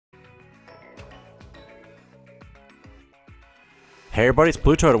Hey everybody, it's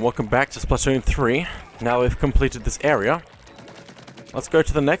BlueToad and welcome back to Splatoon 3. Now we've completed this area, let's go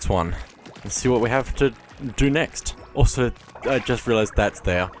to the next one and see what we have to do next. Also, I just realized that's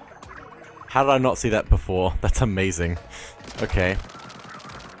there. How did I not see that before? That's amazing. Okay.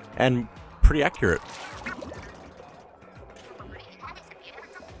 And pretty accurate.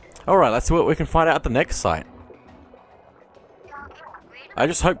 Alright, let's see what we can find out at the next site. I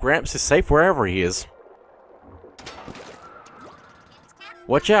just hope Gramps is safe wherever he is.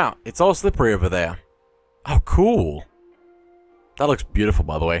 Watch out! It's all slippery over there. Oh, cool! That looks beautiful,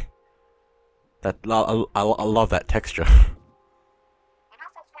 by the way. I love that texture.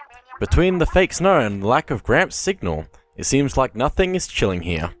 Between the fake snow and lack of Gramps' signal, it seems like nothing is chilling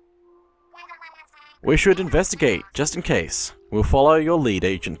here. We should investigate, just in case. We'll follow your lead,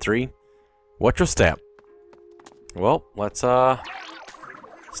 Agent 3. Watch your step. Well, let's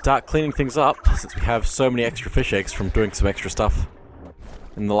start cleaning things up, since we have so many extra fish eggs from doing some extra stuff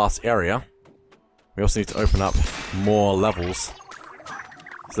in the last area. We also need to open up more levels.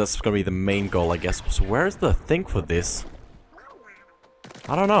 So that's going to be the main goal, I guess. So where is the thing for this?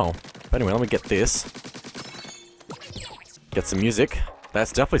 I don't know. But anyway, let me get this. Get some music.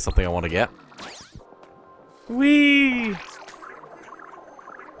 That's definitely something I want to get. Whee!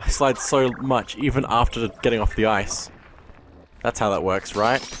 I slide so much, even after getting off the ice. That's how that works,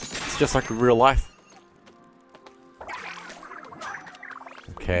 right? It's just like real life.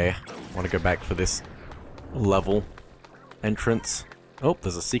 Okay, I want to go back for this level entrance. Oh,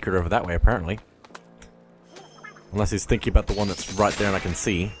 there's a secret over that way, apparently. Unless he's thinking about the one that's right there and I can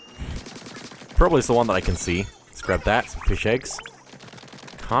see. Probably it's the one that I can see. Let's grab that, some fish eggs.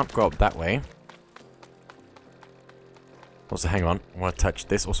 Can't go up that way. Also, hang on, I want to touch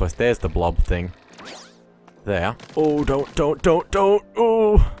this. Also, there's the blob thing. There. Oh, don't.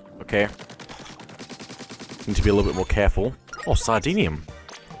 Oh! Okay. Need to be a little bit more careful. Oh, sardinium.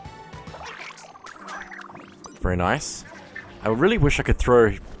 Very nice. I really wish I could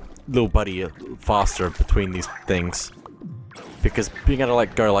throw little buddy faster between these things. Because being able to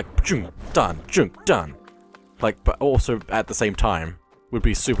like go like junk done. Like, but also at the same time would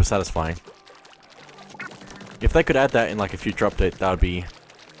be super satisfying. If they could add that in like a future update, that would be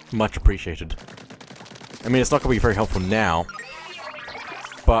much appreciated. I mean, it's not going to be very helpful now,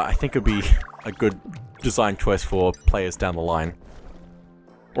 but I think it would be a good design choice for players down the line.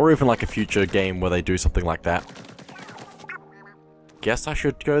 Or even like a future game where they do something like that. Guess I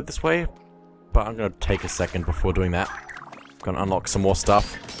should go this way, but I'm going to take a second before doing that. I'm going to unlock some more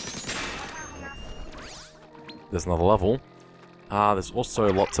stuff. There's another level. There's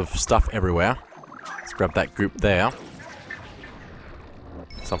also lots of stuff everywhere. Let's grab that group there.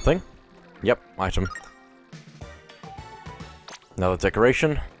 Something. Yep, item. Another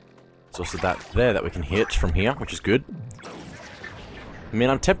decoration. There's also that there that we can hit from here, which is good. I mean,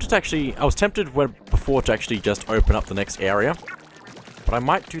 I'm tempted to actually... I was tempted before to actually just open up the next area. But I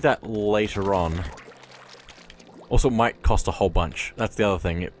might do that later on. Also, it might cost a whole bunch. That's the other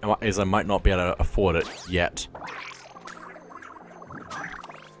thing, is I might not be able to afford it yet.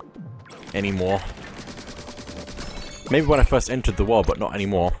 Anymore. Maybe when I first entered the world, but not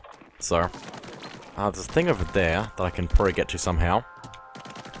anymore. So, there's a thing over there that I can probably get to somehow.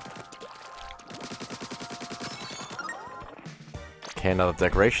 Okay, another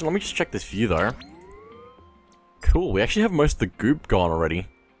decoration. Let me just check this view, though. Cool, we actually have most of the goop gone already.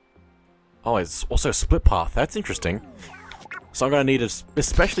 Oh, it's also a split path. That's interesting. So I'm going to need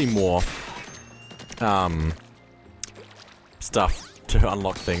especially more stuff to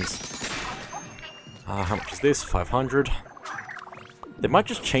unlock things. How much is this? 500. They might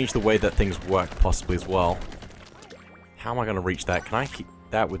just change the way that things work, possibly, as well. How am I going to reach that? Can I keep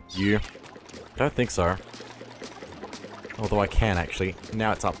that with you? I don't think so. Although I can, actually.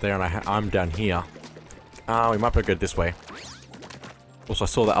 Now it's up there and I'm down here. We might better go this way. Also, I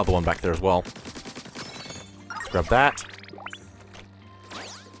saw that other one back there as well. Let's grab that.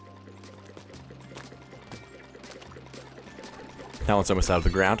 That one's almost out of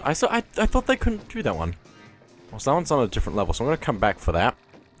the ground. I thought they couldn't do that one. Well, so that one's on a different level, so I'm going to come back for that.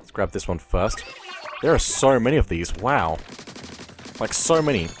 Let's grab this one first. There are so many of these. Wow. Like, so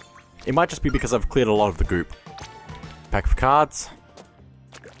many. It might just be because I've cleared a lot of the goop. Pack of cards.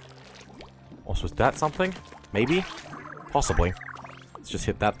 Also, is that something? Maybe? Possibly. Let's just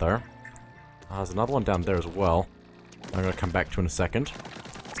hit that, though. There's another one down there as well. I'm going to come back to in a second.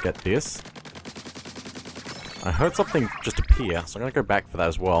 Let's get this. I heard something just appear, so I'm going to go back for that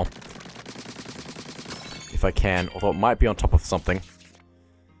as well. If I can, although it might be on top of something.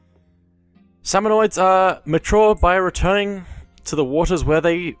 Salmonoids are mature by returning to the waters where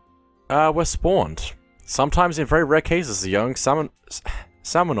they were spawned. Sometimes, in very rare cases, a young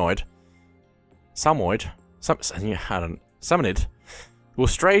salmonid will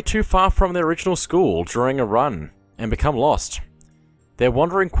stray too far from their original school during a run and become lost. Their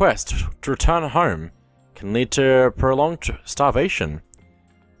wandering quest to return home can lead to prolonged starvation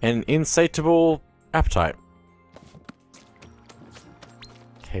and insatiable appetite.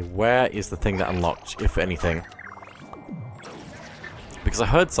 Okay, where is the thing that unlocked, if anything? Because I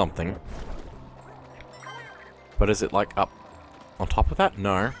heard something. But is it, like, up on top of that?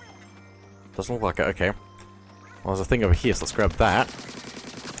 No. Doesn't look like it. Okay. Well, there's a thing over here, so let's grab that.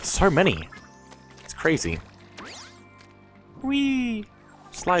 So many! It's crazy. Whee!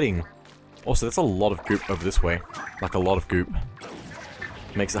 Sliding. Also, there's a lot of goop over this way. Like, a lot of goop.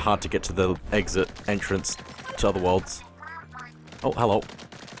 Makes it hard to get to the entrance to other worlds. Oh, hello.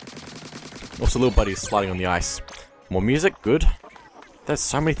 Also, little buddy's sliding on the ice. More music, good. There's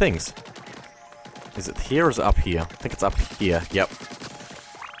so many things. Is it here or is it up here? I think it's up here, yep.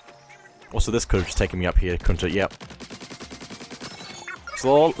 Also, this could have just taken me up here, couldn't it? Yep. There's a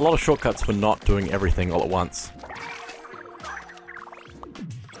lot of shortcuts for not doing everything all at once.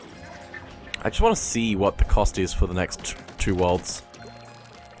 I just want to see what the cost is for the next two worlds.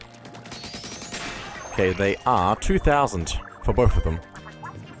 Okay, they are 2,000 for both of them.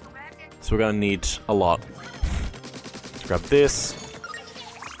 So we're going to need a lot. Let's grab this.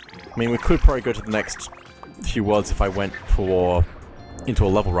 I mean, we could probably go to the next few worlds if I went into a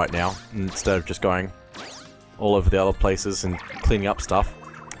level right now, instead of just going all over the other places and cleaning up stuff.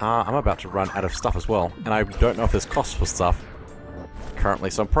 I'm about to run out of stuff as well, and I don't know if there's costs for stuff currently,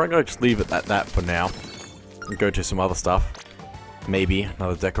 so I'm probably going to just leave it at that for now and go to some other stuff. Maybe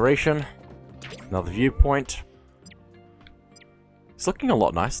another decoration, another viewpoint. It's looking a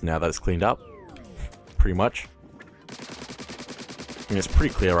lot nicer now that it's cleaned up, pretty much. I mean, it's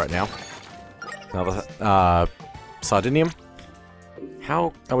pretty clear right now. Another Sardinium.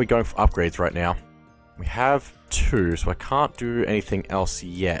 How are we going for upgrades right now? We have 2, so I can't do anything else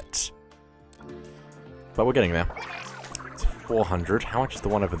yet. But we're getting there. It's 400. How much is the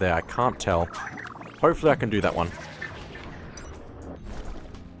one over there? I can't tell. Hopefully I can do that one.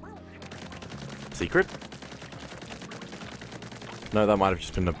 Secret? No, that might have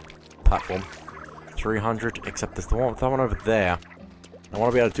just been a platform. 300, except there's the one over there. I want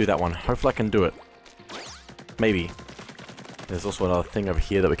to be able to do that one. Hopefully I can do it. Maybe. There's also another thing over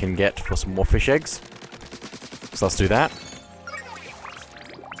here that we can get for some more fish eggs. So let's do that.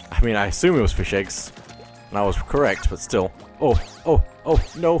 I mean, I assume it was fish eggs. And I was correct, but still. Oh,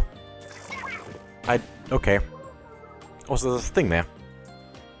 no. Okay. Also, there's a thing there.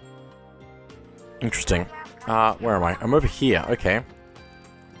 Interesting. Where am I? I'm over here. Okay.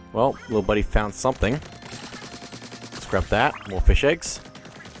 Well, little buddy found something. Let's grab that. More fish eggs.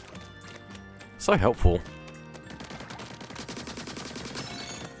 So helpful.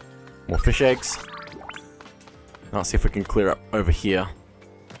 More fish eggs. Now let's see if we can clear up over here.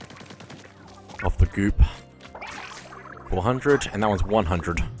 Off the goop. 400, and that one's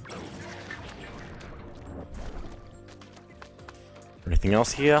 100. Anything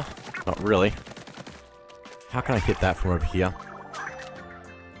else here? Not really. How can I hit that from over here?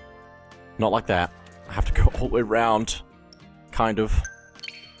 Not like that. I have to go all the way around. Kind of.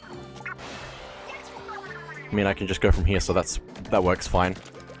 I mean, I can just go from here, so that works fine.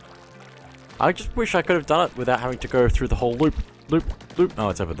 I just wish I could have done it without having to go through the whole loop. Oh,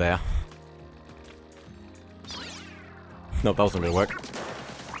 it's over there. No, that wasn't gonna work.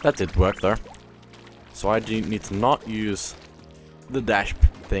 That did work, though. So I do need to not use the dash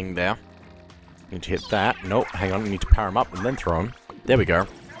thing there. Need to hit that. Nope, hang on, we need to power him up and then throw him. There we go.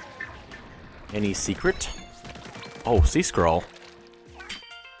 Any secret? Oh, sea scroll.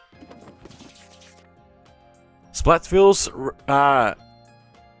 Splatsville's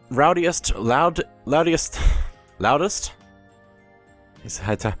loudest?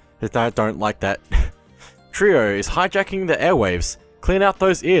 I don't like that. Trio is hijacking the airwaves. Clean out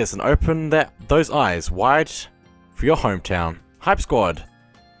those ears and open those eyes wide for your hometown. Hype Squad.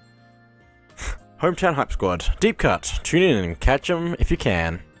 Hometown Hype Squad. Deep cut. Tune in and catch them if you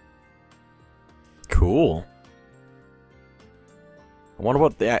can. Cool. I wonder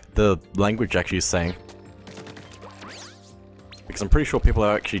what the language actually is saying. Because I'm pretty sure people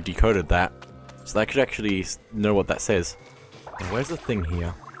have actually decoded that. So they could actually know what that says. Now, where's the thing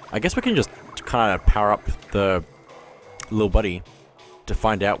here? I guess we can just kind of power up the little buddy to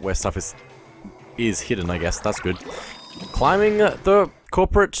find out where stuff is hidden, I guess. That's good. Climbing the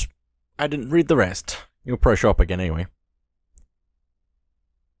corporate... I didn't read the rest. You'll probably show up again anyway.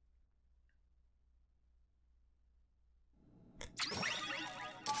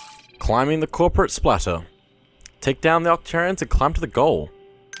 Climbing the corporate splatter. Take down the Octarians and climb to the goal.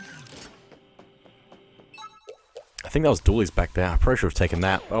 I think that was Dooley's back there. I probably should have taken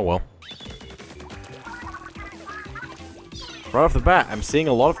that. Oh well. Right off the bat, I'm seeing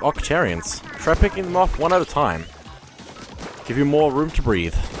a lot of Octarians. Try picking them off one at a time. Give you more room to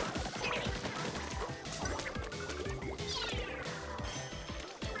breathe.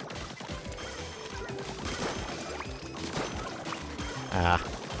 Ah,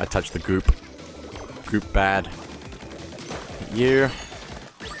 I touched the goop. Goop bad. You.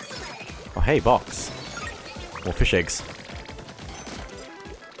 Oh hey, box. More fish eggs.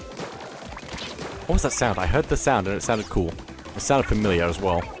 What was that sound? I heard the sound and it sounded cool. It sounded familiar as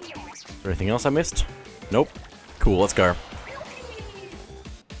well. Is there anything else I missed? Nope. Cool, let's go.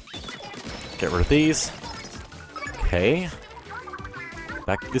 Get rid of these. Okay.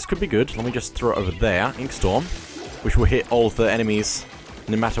 This could be good. Let me just throw it over there. Inkstorm. Which will hit all of the enemies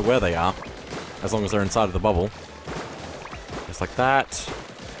no matter where they are. As long as they're inside of the bubble. Just like that.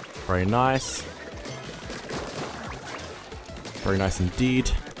 Very nice. Very nice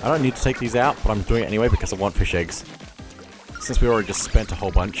indeed. I don't need to take these out, but I'm doing it anyway because I want fish eggs. Since we already just spent a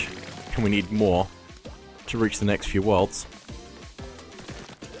whole bunch, and we need more to reach the next few worlds.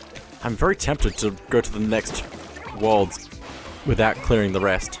 I'm very tempted to go to the next worlds without clearing the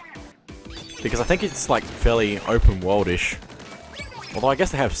rest. Because I think it's like fairly open world-ish. Although I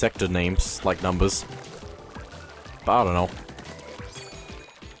guess they have sector names, like numbers. But I don't know.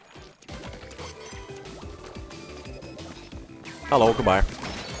 Hello, goodbye.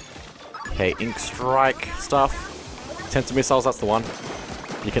 Okay, ink strike stuff. Tensor missiles, that's the one.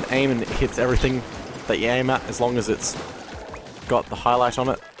 You can aim and it hits everything that you aim at as long as it's got the highlight on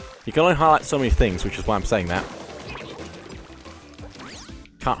it. You can only highlight so many things, which is why I'm saying that.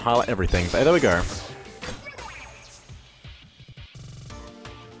 Can't highlight everything, but there we go.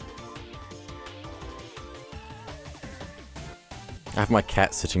 I have my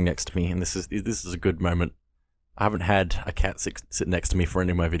cat sitting next to me, and this is a good moment. I haven't had a cat sit next to me for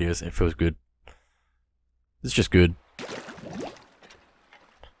any of my videos. It feels good. It's just good.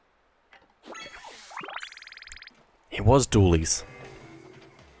 It was Dooley's.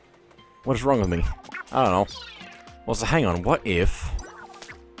 What is wrong with me? I don't know. Well, so hang on. What if...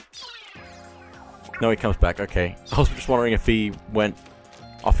 No, he comes back. Okay. I was just wondering if he went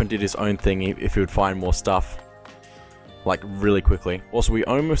off and did his own thing, if he would find more stuff. Like, really quickly. Also, we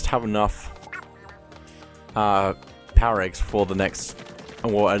almost have enough power eggs for the next...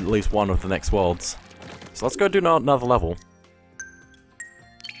 or at least one of the next worlds. So let's go do another level.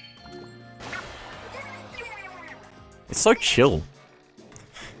 It's so chill.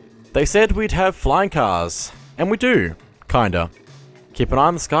 They said we'd have flying cars. And we do. Kinda. Keep an eye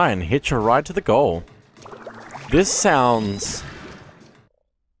on the sky and hitch a ride to the goal. This sounds...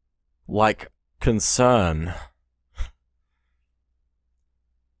 like concern.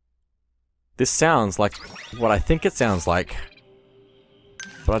 This sounds like what I think it sounds like.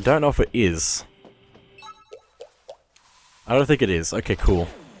 But I don't know if it is. I don't think it is. Okay, cool.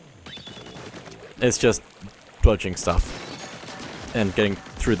 It's just dodging stuff. And getting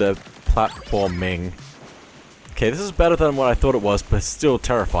through the platforming. Okay, this is better than what I thought it was, but still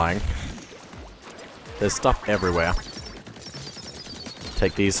terrifying. There's stuff everywhere.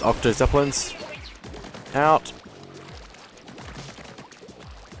 Take these Octo Zeppelins out.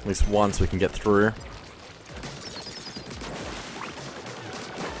 At least one so we can get through.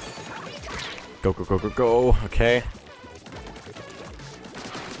 Go, go, go, go, go. Okay.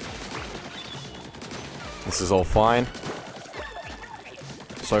 This is all fine.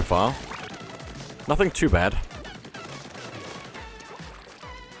 So far. Nothing too bad.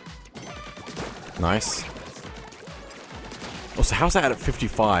 Nice. Also, how's that at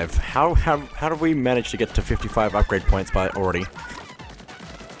 55? How do we manage to get to 55 upgrade points by already?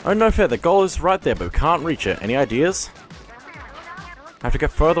 Oh, no fair, the goal is right there, but we can't reach it. Any ideas? I have to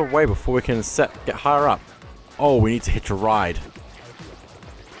get further away before we can get higher up. Oh, we need to hitch a ride.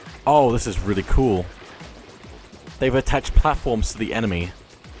 Oh, this is really cool. They've attached platforms to the enemy.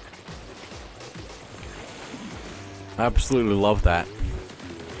 I absolutely love that.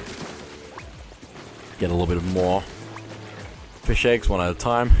 Get a little bit more fish eggs one at a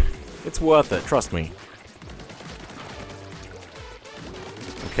time. It's worth it, trust me.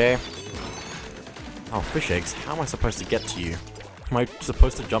 Okay. Oh, fish eggs. How am I supposed to get to you? Am I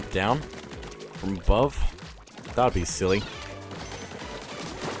supposed to jump down from above? That'd be silly.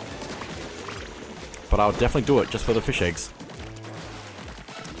 But I'll definitely do it just for the fish eggs.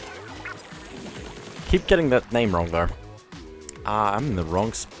 Keep getting that name wrong though. I'm in the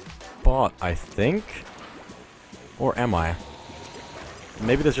wrong spot, I think. Or am I?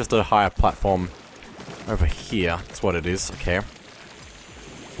 Maybe there's just a higher platform over here. That's what it is. Okay.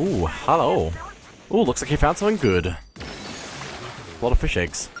 Ooh, hello. Ooh, looks like he found something good. A lot of fish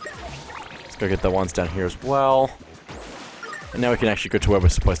eggs. Let's go get the ones down here as well. And now we can actually go to where we're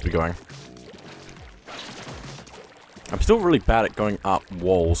supposed to be going. I'm still really bad at going up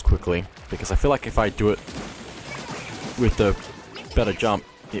walls quickly, because I feel like if I do it with the better jump,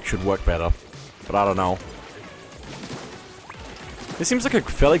 it should work better. But I don't know. This seems like a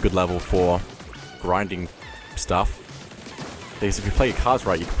fairly good level for grinding stuff. Because if you play your cards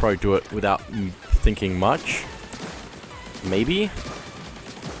right, you can probably do it without thinking much. Maybe?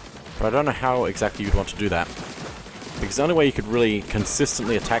 But I don't know how exactly you'd want to do that. Because the only way you could really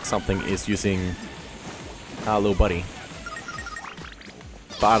consistently attack something is using our little buddy.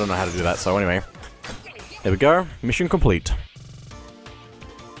 But I don't know how to do that, so anyway. There we go. Mission complete.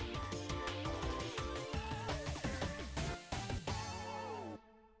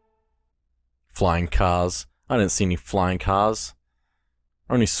 Flying cars. I didn't see any flying cars.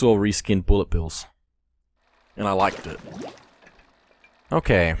 I only saw reskinned bullet bills. And I liked it.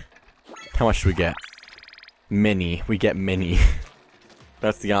 Okay. How much do we get? Many. We get many.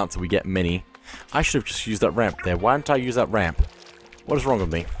 That's the answer. We get many. I should have just used that ramp there. Why didn't I use that ramp? What is wrong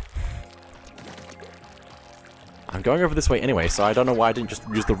with me? I'm going over this way anyway, so I don't know why I didn't just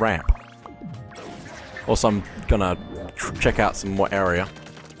use the ramp. Also, I'm gonna check out some more area,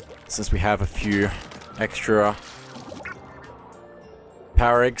 since we have a few extra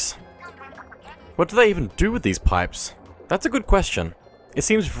power eggs. What do they even do with these pipes? That's a good question. It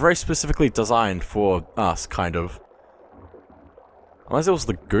seems very specifically designed for us, kind of. Unless it was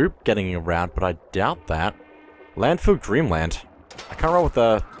the goop getting around, but I doubt that. Landfill Dreamland. I can't remember what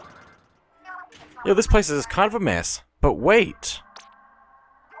the... Yo, this place is kind of a mess. But wait!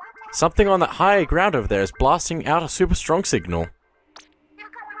 Something on that high ground over there is blasting out a super strong signal.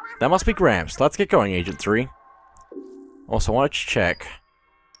 That must be Gramps. Let's get going, Agent 3. Also, I want to check...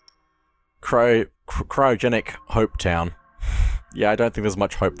 Cryogenic Hope Town. Yeah, I don't think there's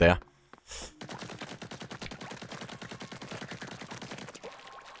much hope there.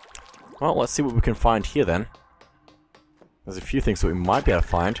 Well, let's see what we can find here then. There's a few things that we might be able to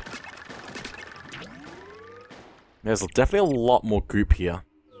find. There's definitely a lot more goop here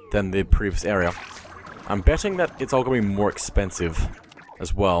than the previous area. I'm betting that it's all going to be more expensive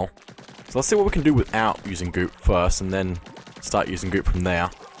as well. So let's see what we can do without using goop first, and then start using goop from there.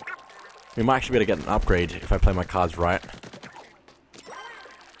 We might actually be able to get an upgrade if I play my cards right.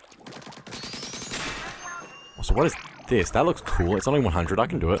 So what is this? That looks cool. It's only 100. I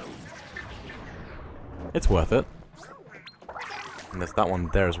can do it. It's worth it. And there's that one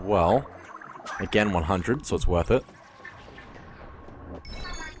there as well. Again, 100, so it's worth it.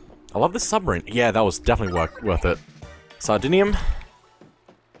 I love this submarine. Yeah, that was definitely worth it. Sardinium.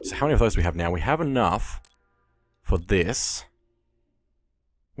 So how many of those do we have now? We have enough for this.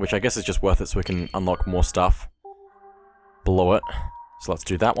 Which I guess is just worth it so we can unlock more stuff below it. So let's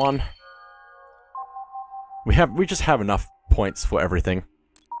do that one. We just have enough points for everything.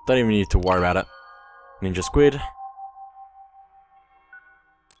 Don't even need to worry about it. Ninja Squid.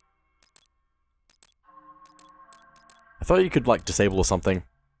 I thought you could, like, disable or something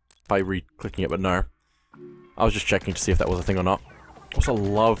by re-clicking it, but no. I was just checking to see if that was a thing or not. Also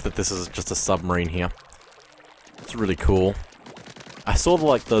love that this is just a submarine here. It's really cool. I saw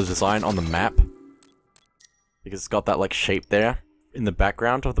the design on the map, because it's got that, like, shape there in the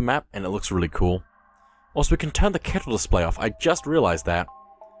background of the map, and it looks really cool. Also, we can turn the kettle display off. I just realized that.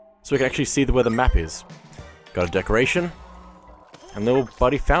 So we can actually see where the map is. Got a decoration. And little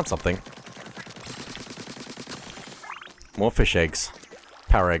buddy found something. More fish eggs.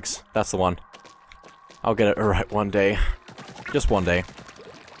 Power eggs. That's the one. I'll get it right one day. Just one day.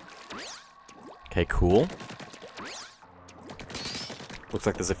 Okay, cool. Looks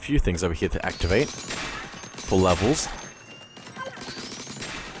like there's a few things over here to activate. For levels.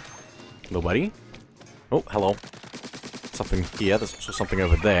 Little buddy. Oh, hello. Something here. There's also something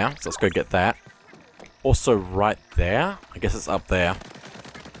over there. So let's go get that. Also right there. I guess it's up there.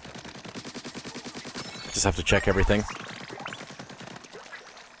 Just have to check everything.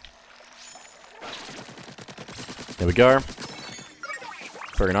 There we go.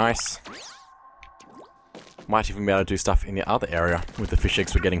 Very nice. Might even be able to do stuff in the other area with the fish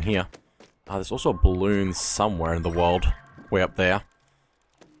eggs we're getting here. There's also a balloon somewhere in the world. Way up there.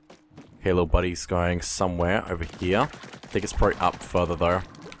 Okay, little buddy's going somewhere over here. I think it's probably up further though.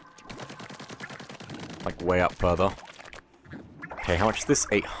 Like way up further. Okay, how much is this?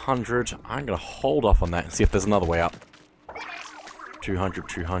 800. I'm gonna hold off on that and see if there's another way up. 200,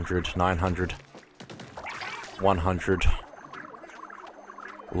 200, 900. 100.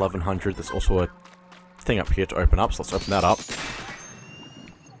 1100. There's also a thing up here to open up, so let's open that up.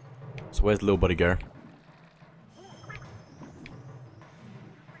 So where's little buddy go?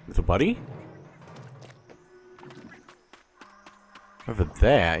 Little buddy? Over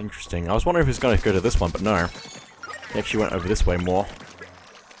there, interesting. I was wondering if he was going to go to this one, but no. He actually went over this way more.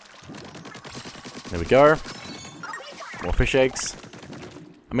 There we go. More fish eggs.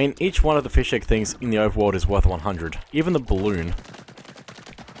 I mean, each one of the fish egg things in the overworld is worth 100. Even the balloon.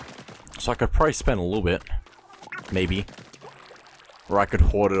 So I could probably spend a little bit. Maybe. Or I could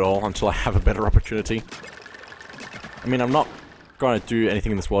hoard it all until I have a better opportunity. I mean, I'm not going to do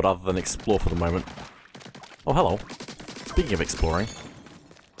anything in this world other than explore for the moment. Oh, hello. Speaking of exploring.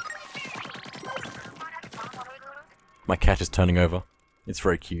 My cat is turning over. It's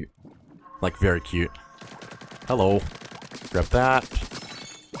very cute. Like, very cute. Hello. Grab that.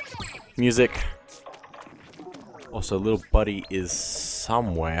 Music. Also, little buddy is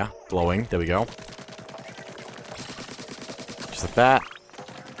somewhere glowing. There we go. Just like that.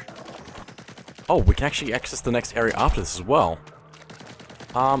 Oh, we can actually access the next area after this as well.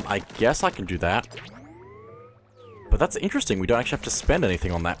 I guess I can do that. But that's interesting. We don't actually have to spend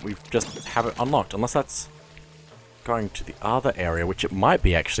anything on that. We just have it unlocked. Unless that's going to the other area, which it might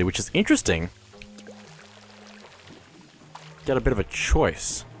be actually, which is interesting. Get a bit of a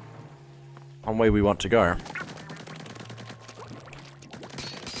choice on where we want to go.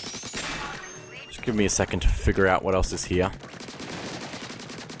 Just give me a second to figure out what else is here.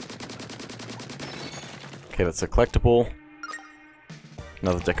 Okay, that's a collectible.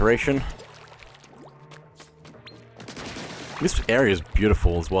 Another decoration. This area is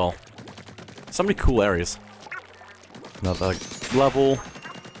beautiful as well. So many cool areas. Another level.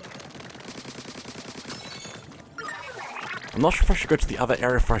 I'm not sure if I should go to the other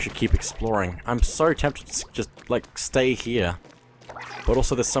area or if I should keep exploring. I'm so tempted to just, like, stay here. But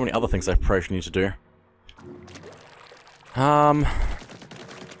also there's so many other things I probably need to do. I'll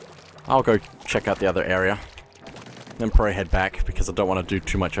go check out the other area. Then probably head back, because I don't want to do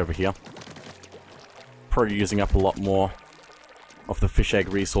too much over here. Probably using up a lot more of the fish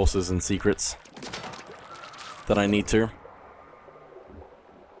egg resources and secrets that I need to.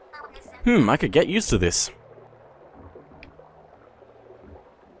 I could get used to this.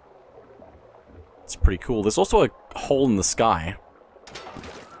 It's pretty cool. There's also a hole in the sky,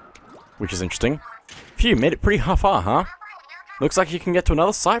 which is interesting. Phew, made it pretty far, huh? Looks like you can get to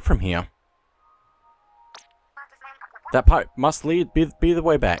another site from here. That pipe must be the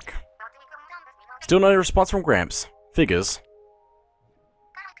way back. Still no response from Gramps. Figures.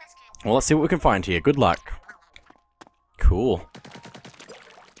 Well, let's see what we can find here. Good luck. Cool.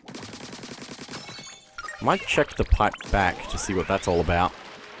 Might check the pipe back to see what that's all about.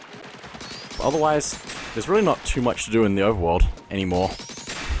 But otherwise, there's really not too much to do in the overworld anymore.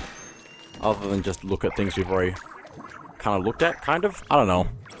 Other than just look at things we've already kind of looked at, kind of? I don't know.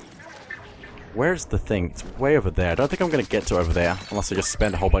 Where's the thing? It's way over there. I don't think I'm going to get to over there unless I just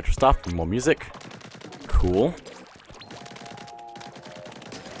spend a whole bunch of stuff and more music. Cool.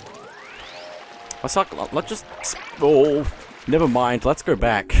 Let's just... Oh, never mind. Let's go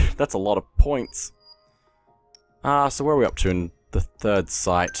back. That's a lot of points. So where are we up to in the third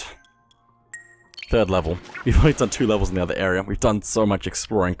site? Third level. We've only done 2 levels in the other area. We've done so much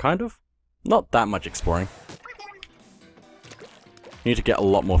exploring, kind of. Not that much exploring. Need to get a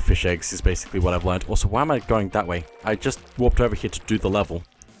lot more fish eggs is basically what I've learned. Also, why am I going that way? I just warped over here to do the level.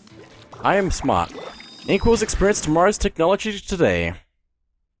 I am smart. Inkwheels experience tomorrow's technology today.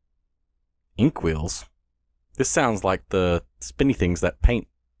 Inkwheels? This sounds like the spinny things that paint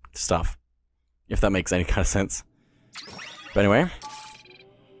stuff. If that makes any kind of sense. But anyway.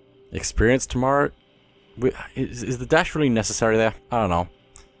 Experience tomorrow. Is the dash really necessary there? I don't know.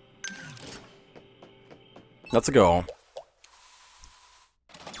 Let's go.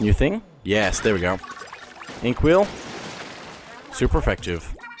 New thing? Yes, there we go. Inkwheel. Super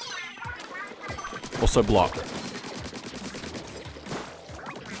effective. Also block.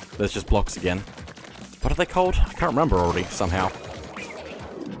 There's just blocks again. What are they called? I can't remember already, somehow.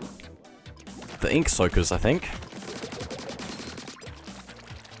 The ink soakers, I think.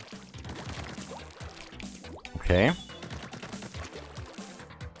 Okay.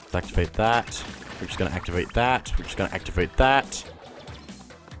 Let's activate that. We're just gonna activate that. We're just gonna activate that.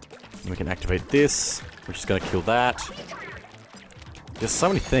 And we can activate this. We're just gonna kill that. There's so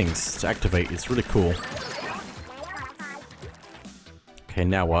many things to activate. It's really cool. Okay,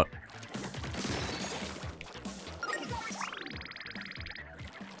 now what?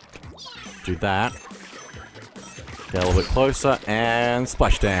 Do that. Get a little bit closer and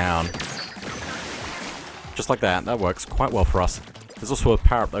splash down. Just like that. That works quite well for us. There's also a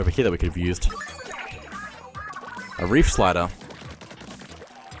power-up over here that we could have used. A reef slider.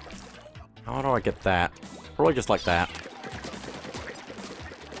 How do I get that? Probably just like that.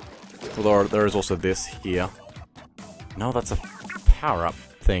 Although there is also this here. No, that's a power-up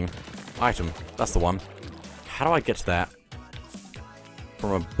thing. Item. That's the one. How do I get to that?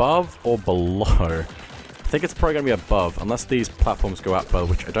 From above or below? I think it's probably going to be above, unless these platforms go up further,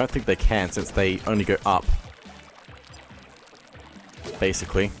 which I don't think they can since they only go up.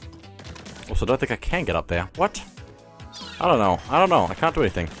 Basically. Also, I don't think I can get up there. What? I don't know. I don't know. I can't do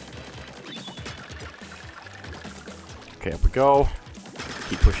anything. Okay, up we go.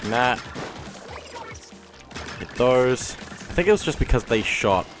 Keep pushing that. Hit those. I think it was just because they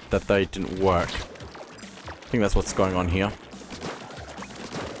shot that they didn't work. I think that's what's going on here.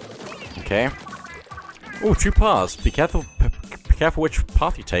 Okay. Oh, 2 paths. Be careful which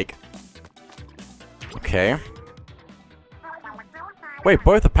path you take. Okay. Wait,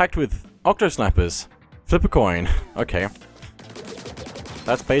 both are packed with octo snipers. Flip a coin. Okay.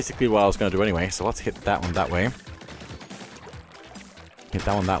 That's basically what I was going to do anyway, so let's hit that one that way. Hit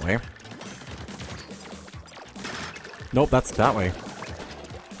that one that way. Nope, that's that way.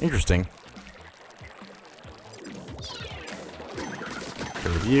 Interesting.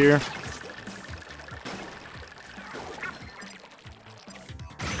 Go here.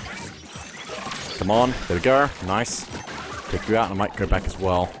 Come on, there we go. Nice. Take you out, and I might go back as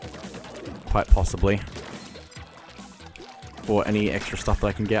well. Quite possibly. For any extra stuff that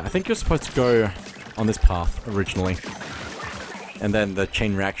I can get. I think you're supposed to go on this path originally. And then the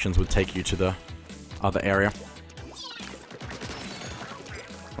chain reactions would take you to the other area.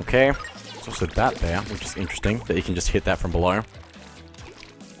 Okay. There's also that there, which is interesting, that you can just hit that from below.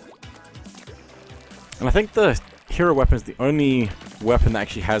 And I think the hero weapon is the only weapon that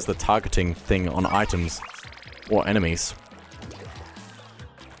actually has the targeting thing on items or enemies.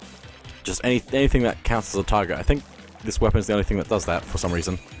 Just anything that counts as a target. I think this weapon is the only thing that does that for some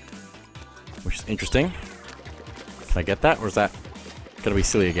reason. Which is interesting. Can I get that, or is that gonna be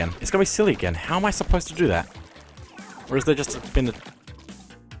silly again? It's gonna be silly again. How am I supposed to do that? Or is there just been a...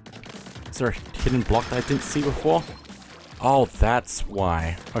 Is there a hidden block that I didn't see before? Oh, that's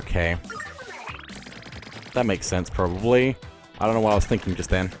why. Okay. That makes sense, probably. I don't know what I was thinking just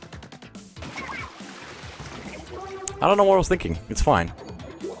then. I don't know what I was thinking. It's fine.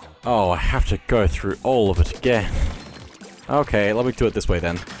 Oh, I have to go through all of it again. Okay, let me do it this way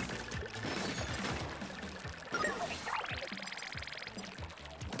then.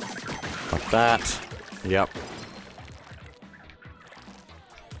 Like that. Yep.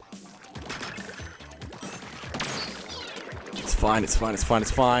 It's fine, it's fine, it's fine,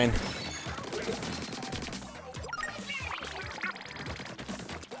 it's fine.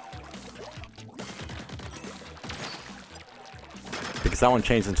 Because that one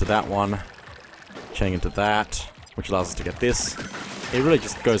changed into that one. Changing into that, which allows us to get this. It really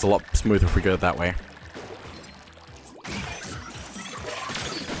just goes a lot smoother if we go that way.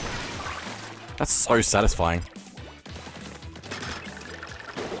 That's so satisfying.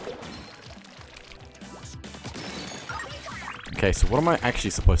 Okay, so what am I actually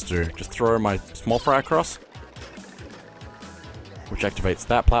supposed to do? Just throw my small fry across? Which activates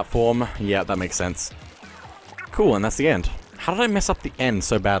that platform. Yeah, that makes sense. Cool, and that's the end. How did I mess up the end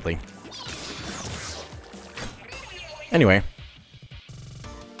so badly? Anyway.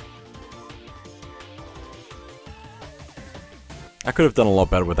 I could have done a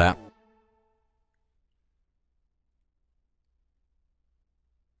lot better with that.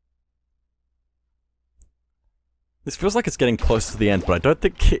 This feels like it's getting close to the end, but I don't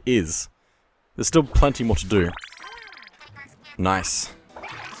think it is. There's still plenty more to do. Nice.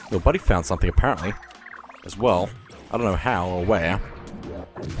 Your buddy found something, apparently. As well. I don't know how or where.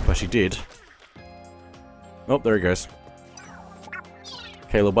 But she did. Oh, there he goes.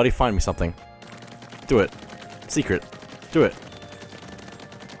 Okay, little buddy, find me something. Do it. Secret. Do it.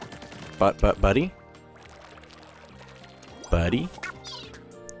 Buddy? Buddy?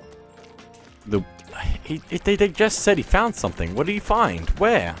 They just said he found something. What did he find?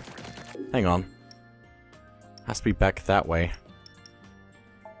 Where? Hang on. Has to be back that way.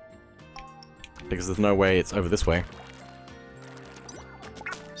 Because there's no way it's over this way.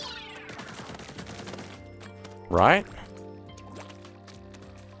 Right?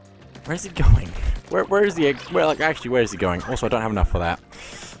 Where's he going? Where is the... actually, where is he going? Also, I don't have enough for that.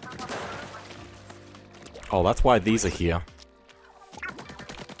 Oh, that's why these are here.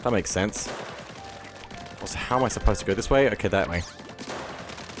 That makes sense. Also, how am I supposed to go this way? Okay, that way.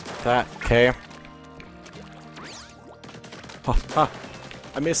 That, okay. Oh,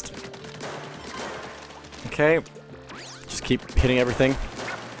 I missed. Okay. Just keep hitting everything.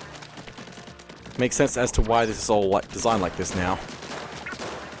 Makes sense as to why this is all like designed like this now.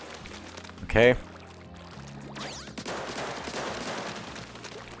 Okay.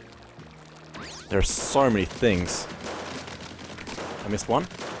 There are so many things. I missed one.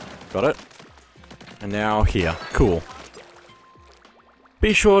 Got it. And now here. Cool.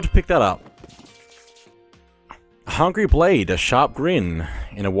 Be sure to pick that up. A hungry blade, a sharp grin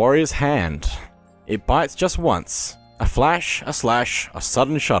in a warrior's hand. It bites just once. A flash, a slash, a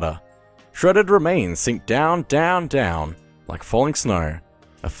sudden shudder. Shredded remains sink down, down, down, like falling snow.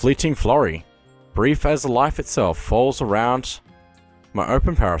 A fleeting flurry, brief as life itself, falls around my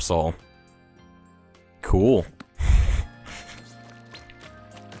open parasol. Cool.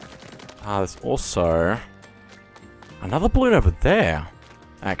 There's also another balloon over there,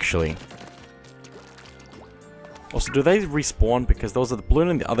 actually. Also, do they respawn? Because there was a balloon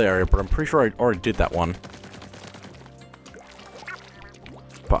in the other area, but I'm pretty sure I already did that one.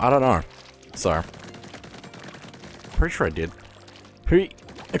 But I don't know. So, pretty sure I did.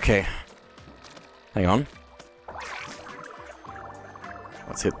 Okay. Hang on.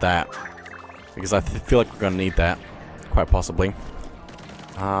 Let's hit that. Because I feel like we're going to need that. Quite possibly.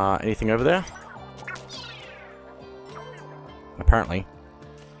 Anything over there? Apparently.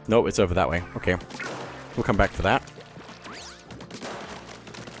 Nope, it's over that way. Okay. We'll come back for that.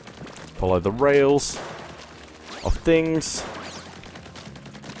 Follow the rails of things.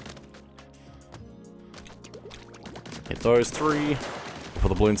 Hit those three before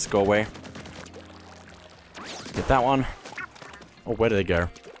the balloons go away. Hit that one. Oh, where did they go?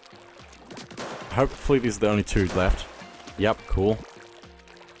 Hopefully these are the only two left. Yep, cool.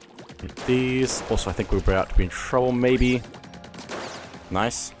 Hit these. Also, I think we're about to be in trouble, maybe.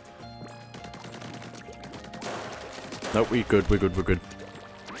 Nice. Nope, we're good, we're good, we're good.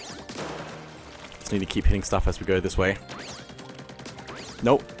 Just need to keep hitting stuff as we go this way.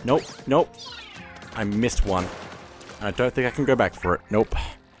 Nope, nope, nope. I missed one. I don't think I can go back for it. Nope.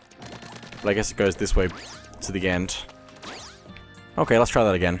 But I guess it goes this way to the end. Okay, let's try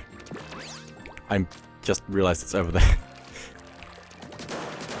that again. I just realized it's over there.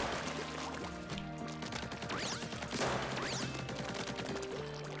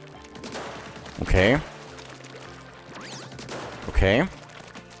 Okay. Okay.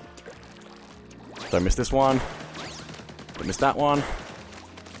 Don't miss this one. Don't miss that one.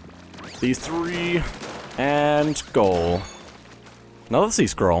 These three. And goal. Another sea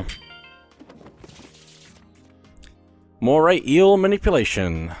scroll. Moray eel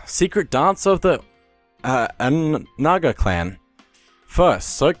manipulation. Secret dance of the Naga clan.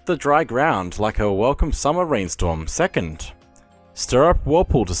 First, soak the dry ground like a welcome summer rainstorm. Second, stir up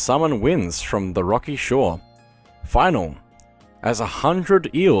whirlpool to summon winds from the rocky shore. Final, as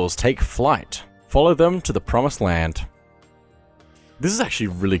 100 eels take flight, follow them to the promised land. This is actually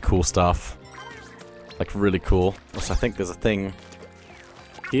really cool stuff. Like, really cool. Also, I think there's a thing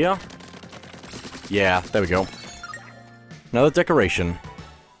here. Yeah, there we go. Another decoration.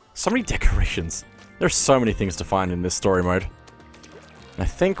 So many decorations. There's so many things to find in this story mode. And I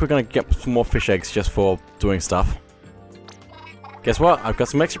think we're gonna get some more fish eggs just for doing stuff. Guess what? I've got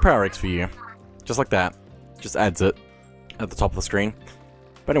some extra power eggs for you. Just like that. Just adds it at the top of the screen.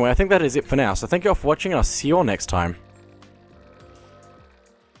 But anyway, I think that is it for now. So thank you all for watching, and I'll see you all next time.